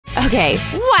Okay,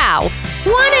 wow!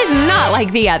 One is not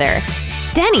like the other.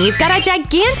 Denny's got a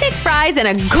gigantic fries in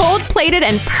a gold-plated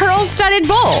and pearl-studded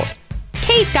bowl.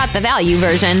 Kate got the value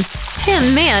version.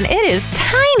 And man, it is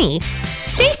tiny!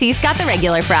 Stacy's got the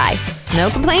regular fry. No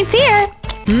complaints here.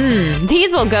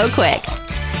 These will go quick.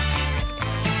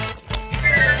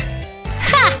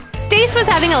 Ha! Stace was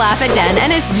having a laugh at Den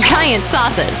and his giant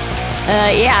sauces.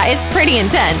 Yeah, it's pretty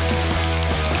intense.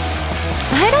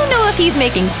 I don't know if he's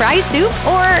making fry soup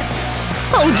or…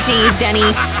 Oh geez,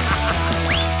 Denny.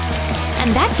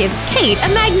 And that gives Kate a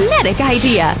magnetic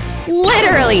idea.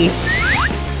 Literally.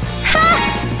 Ha!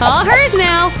 All hers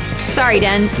now. Sorry,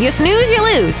 Den. You snooze, you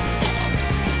lose.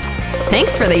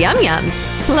 Thanks for the yum-yums.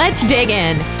 Let's dig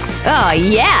in. Oh,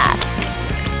 yeah!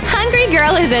 Hungry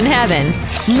girl is in heaven.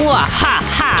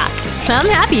 Mwah-ha-ha! I'm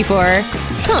happy for her.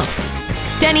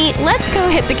 Humph. Denny, let's go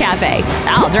hit the cafe.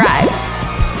 I'll drive.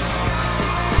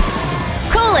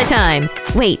 Cola time!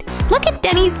 Wait, look at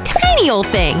Denny's tiny old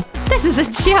thing. This is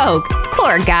a joke.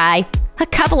 Poor guy. A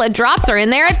couple of drops are in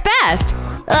there at best.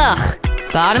 Ugh.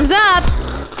 Bottoms up.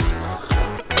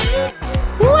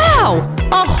 Wow!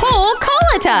 A whole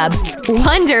cola tub!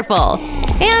 Wonderful!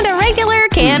 And a regular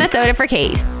can of soda for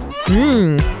Kate.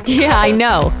 Yeah, I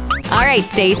know. Alright,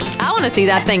 Stace, I want to see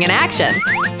that thing in action.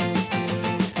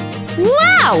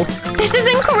 Wow! This is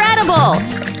incredible!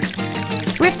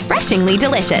 Refreshingly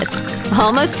delicious.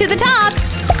 Almost to the top.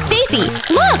 Stacy,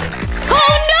 look!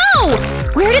 Oh no!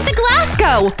 Where did the glass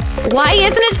go? Why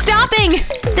isn't it stopping?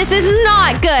 This is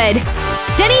not good.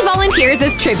 Denny volunteers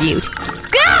as tribute.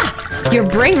 Gah! Your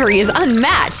bravery is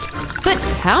unmatched. But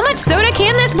how much soda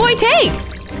can this boy take?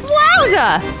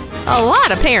 Wowza! A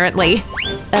lot, apparently.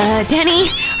 Denny,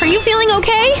 are you feeling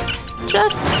okay?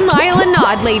 Just smile and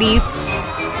nod, ladies.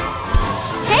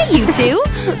 Hey, you two!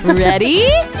 Ready?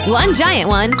 One giant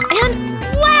one, and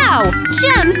wow!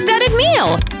 Gem-studded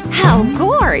meal! How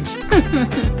gorge!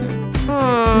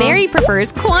 Mary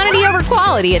prefers quantity over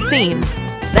quality, it seems.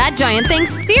 That giant thing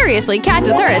seriously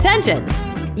catches her attention.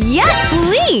 Yes,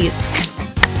 please!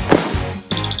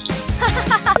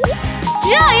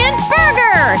 Giant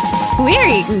burger! We're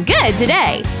eating good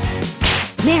today.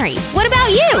 Mary, what about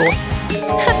you?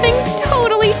 That thing's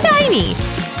totally tiny.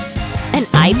 An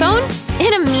iPhone?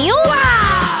 In a meal?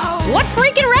 Wow! What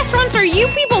freaking restaurants are you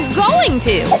people going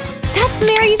to? That's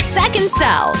Mary's second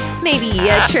cell. Maybe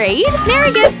a trade?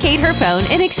 Mary gives Kate her phone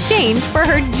in exchange for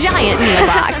her giant meal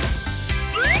box.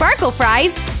 Sparkle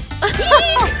fries?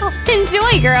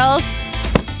 Enjoy, girls!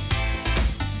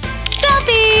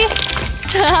 Selfie!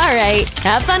 Alright,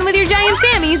 have fun with your giant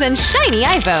Sammys and shiny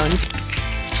iPhones.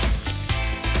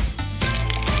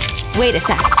 Wait a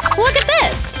sec, look at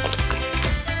this!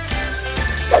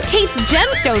 Kate's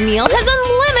gemstone meal has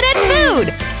unlimited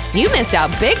food! You missed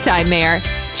out big time, Mare.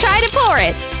 Try to pour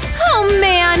it. Oh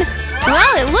man!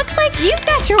 Well, it looks like you've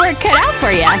got your work cut out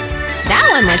for you. That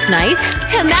one looks nice.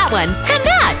 And that one. And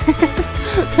that!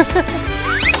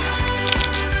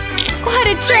 What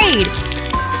a trade!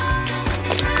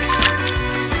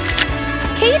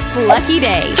 Kate's lucky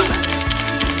day.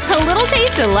 A little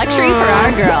taste of luxury for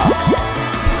our girl.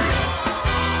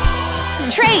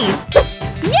 Trays!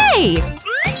 Yay!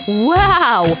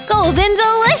 Wow! Golden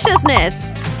deliciousness!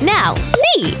 Now,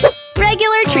 C!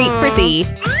 Regular treat for C.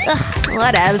 Ugh,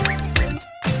 whatevs.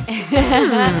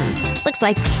 Looks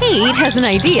like Kate has an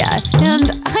idea,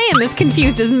 and I am as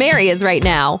confused as Mary is right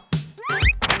now.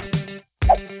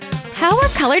 How are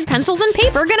colored pencils and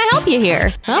paper gonna help you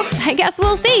here? Well, I guess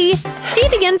we'll see. She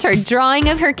begins her drawing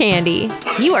of her candy.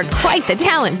 You are quite the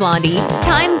talent, Blondie.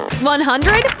 Times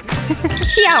 100?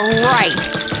 Yeah, right.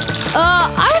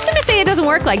 I was gonna say it doesn't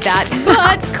work like that,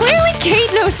 but clearly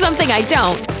Kate knows something I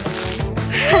don't.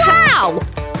 Wow!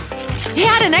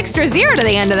 Add an extra 0 to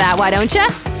the end of that, why don't ya?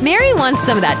 Mary wants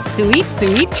some of that sweet,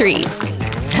 sweet treat.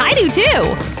 I do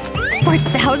too! For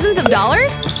thousands of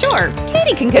dollars? Sure,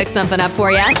 Katie can cook something up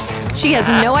for ya. She has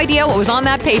no idea what was on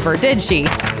that paper, did she?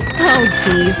 Oh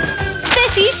jeez.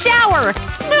 Fishy shower!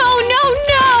 No, no,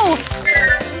 no!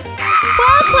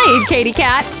 Well played, Katie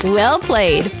Cat. Well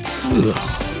played.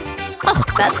 Oh,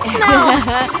 that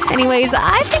smell! Anyways,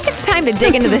 I think it's time to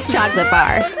dig into this chocolate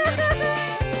bar.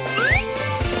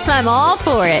 I'm all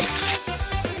for it.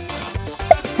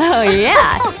 Oh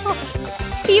yeah!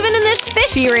 Even in this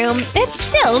fishy room, it's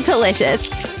still delicious.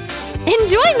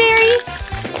 Enjoy, Mary!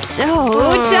 So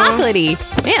chocolatey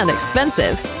and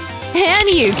expensive. And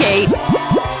you, Kate.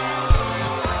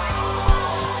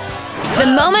 The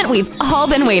moment we've all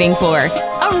been waiting for.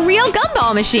 A real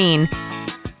gumball machine.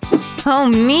 Oh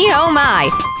me, oh my.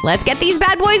 Let's get these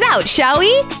bad boys out, shall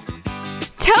we?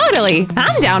 Totally!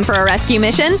 I'm down for a rescue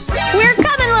mission. We're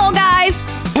coming, little guys!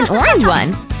 An orange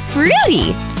one.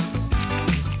 fruity!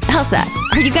 Elsa,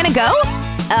 are you gonna go?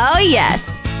 Oh,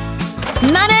 yes!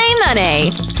 Money,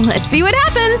 money! Let's see what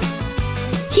happens!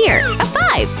 Here, a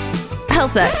 5!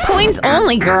 Elsa, coins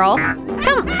only, girl!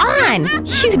 Come on,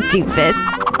 you doofus!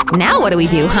 Now what do we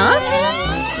do, huh?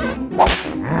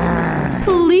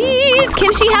 Please,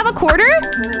 can she have a quarter?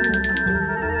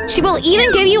 She will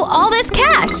even give you all this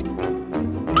cash!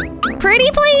 Pretty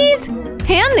please!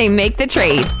 And they make the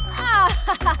trade.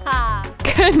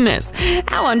 Goodness,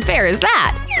 how unfair is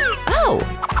that? Oh,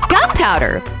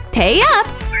 gunpowder! Pay up!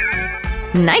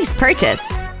 Nice purchase!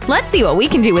 Let's see what we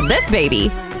can do with this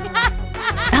baby!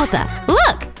 Elsa,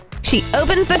 look! She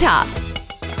opens the top.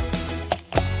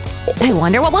 I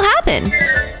wonder what will happen.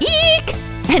 Eek!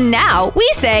 And now we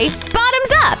say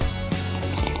bottoms up!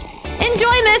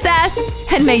 Enjoy, Miss S!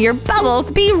 And may your bubbles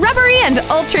be rubbery and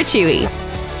ultra chewy.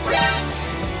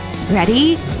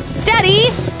 Ready,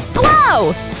 steady,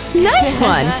 blow! Nice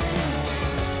one!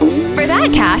 For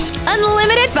that cash,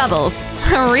 unlimited bubbles.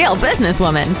 A real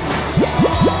businesswoman.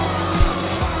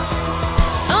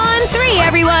 On 3,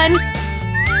 everyone!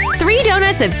 3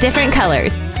 donuts of different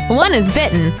colors. One is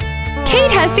bitten.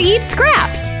 Kate has to eat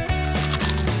scraps.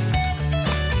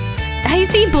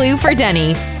 Icy blue for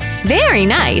Denny. Very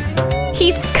nice.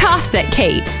 He scoffs at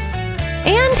Kate.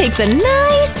 And takes a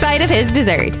nice bite of his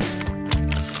dessert.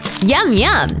 Yum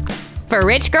yum! For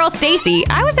rich girl Stacy,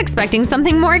 I was expecting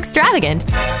something more extravagant.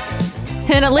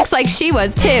 And it looks like she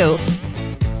was too.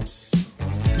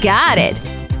 Got it!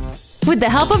 With the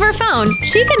help of her phone,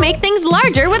 she can make things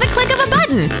larger with a click of a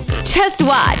button. Just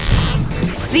watch.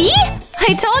 See?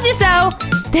 I told you so!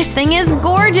 This thing is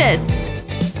gorgeous!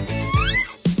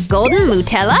 Golden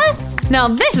Nutella? Now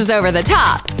this is over the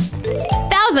top!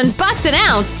 $1,000 an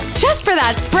ounce just for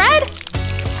that spread?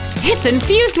 It's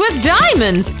infused with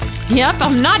diamonds! Yep,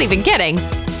 I'm not even kidding.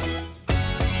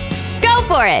 Go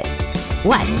for it!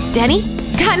 What, Denny?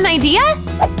 Got an idea?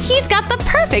 He's got the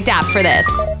perfect app for this.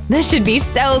 This should be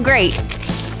so great.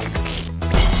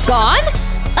 Gone?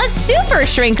 A super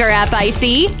shrinker app, I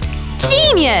see.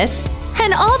 Genius!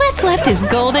 And all that's left is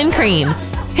golden cream.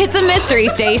 It's a mystery,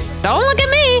 Stace. Don't look at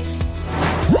me.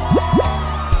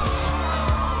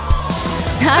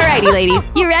 Alrighty, ladies.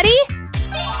 You ready?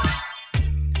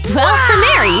 Well, for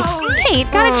Mary,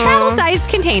 Kate got a travel-sized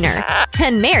container.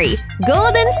 And Mary,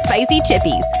 golden spicy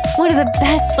chippies. One of the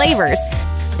best flavors.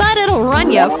 But it'll run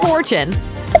you a fortune.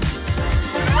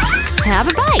 Have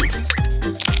a bite.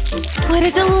 What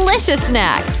a delicious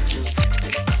snack.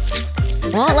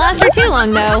 Won't last for too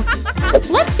long, though.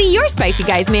 Let's see your spicy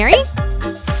guys, Mary.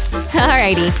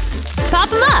 Alrighty. Pop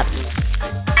them up.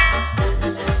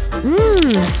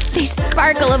 They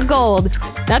sparkle of gold.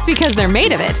 That's because they're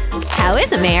made of it. How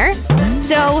is it, Mare?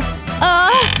 So,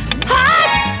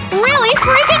 hot! Really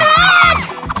freaking hot!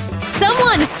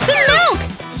 Someone, some milk!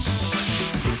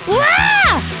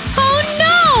 Ah! Oh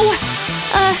no!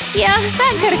 Yeah,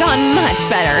 that could've gone much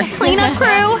better. Cleanup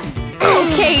crew! Oh,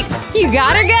 Kate, you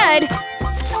got her good!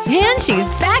 And she's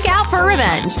back out for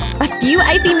revenge. A few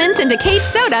icy mints into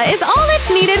Kate's soda is all that's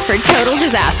needed for total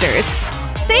disasters.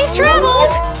 Safe travels!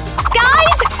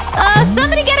 Guys!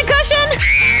 Somebody get a cushion!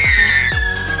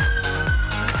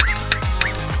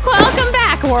 Welcome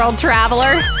back, world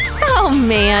traveler! Oh,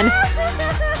 man.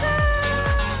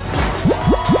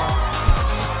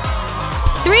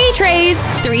 3 trays,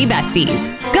 3 besties.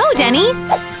 Go, Denny!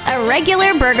 A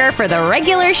regular burger for the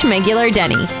regular schmegular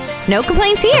Denny. No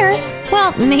complaints here.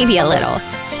 Well, maybe a little.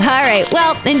 Alright,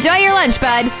 well, enjoy your lunch,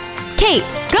 bud. Kate,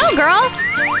 go, girl!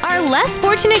 Our less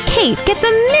fortunate Kate gets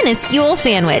a minuscule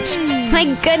sandwich. My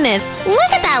goodness,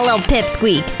 look at that little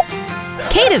pipsqueak.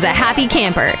 Kate is a happy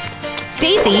camper.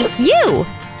 Stacy, you!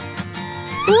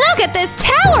 Look at this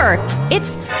tower!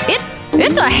 It's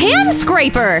a hand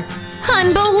scraper!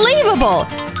 Unbelievable!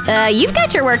 You've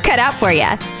got your work cut out for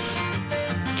you.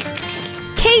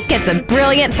 Kate gets a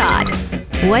brilliant thought.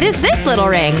 What is this little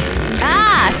ring?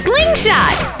 Ah,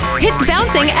 slingshot! It's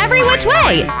bouncing every which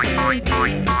way!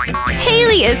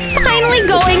 Haley is finally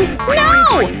going…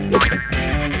 No!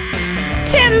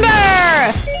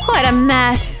 Timber! What a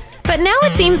mess. But now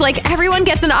it seems like everyone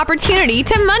gets an opportunity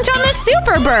to munch on the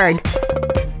Superberg.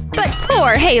 But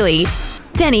poor Haley.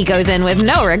 Denny goes in with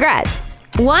no regrets.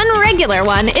 One regular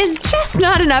one is just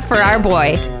not enough for our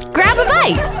boy. Grab a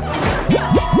bite!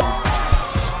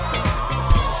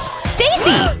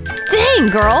 Stacy! Dang,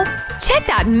 girl! Check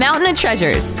that mountain of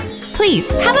treasures. Please,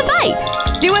 have a bite!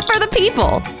 Do it for the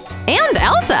people! And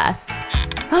Elsa!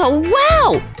 Oh,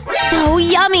 wow! So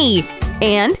yummy!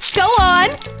 And go on!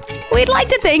 We'd like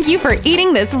to thank you for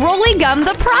eating this rolly gum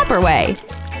the proper way.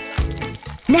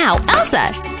 Now,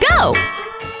 Elsa, go!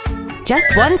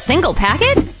 Just one single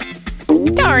packet?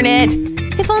 Darn it!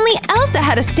 If only Elsa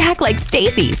had a stack like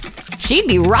Stacy's. She'd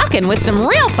be rockin' with some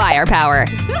real firepower.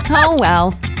 Oh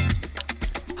well.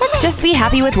 Let's just be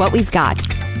happy with what we've got.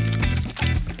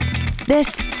 This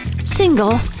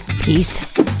single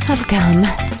piece of gum.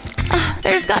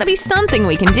 There's gotta be something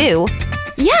we can do.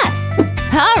 Yes!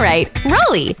 Alright,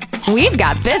 Rolly! We've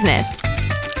got business.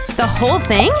 The whole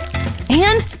thing?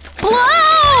 And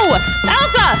blow!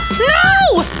 Elsa!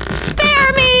 No!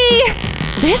 Spare me!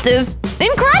 This is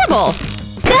incredible!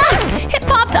 It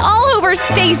popped all over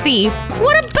Stacy!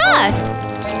 What a bust!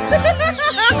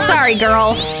 Sorry,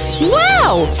 girl.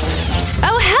 Wow!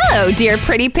 Oh, hello, dear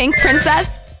pretty pink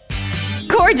princess.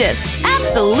 Gorgeous!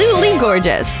 Absolutely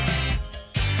gorgeous!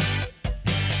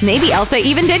 Maybe Elsa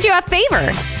even did you a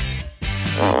favor.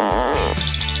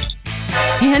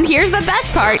 And here's the best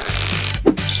part.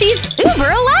 She's uber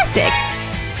elastic.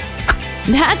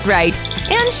 That's right.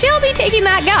 And she'll be taking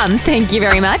that gum, thank you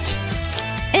very much.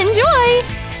 Enjoy!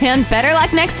 And better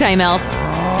luck next time, Else.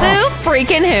 Who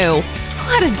freaking who?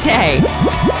 What a day!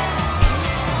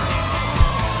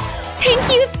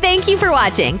 Thank you for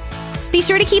watching. Be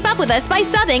sure to keep up with us by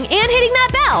subbing and hitting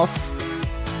that bell.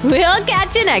 We'll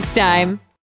catch you next time.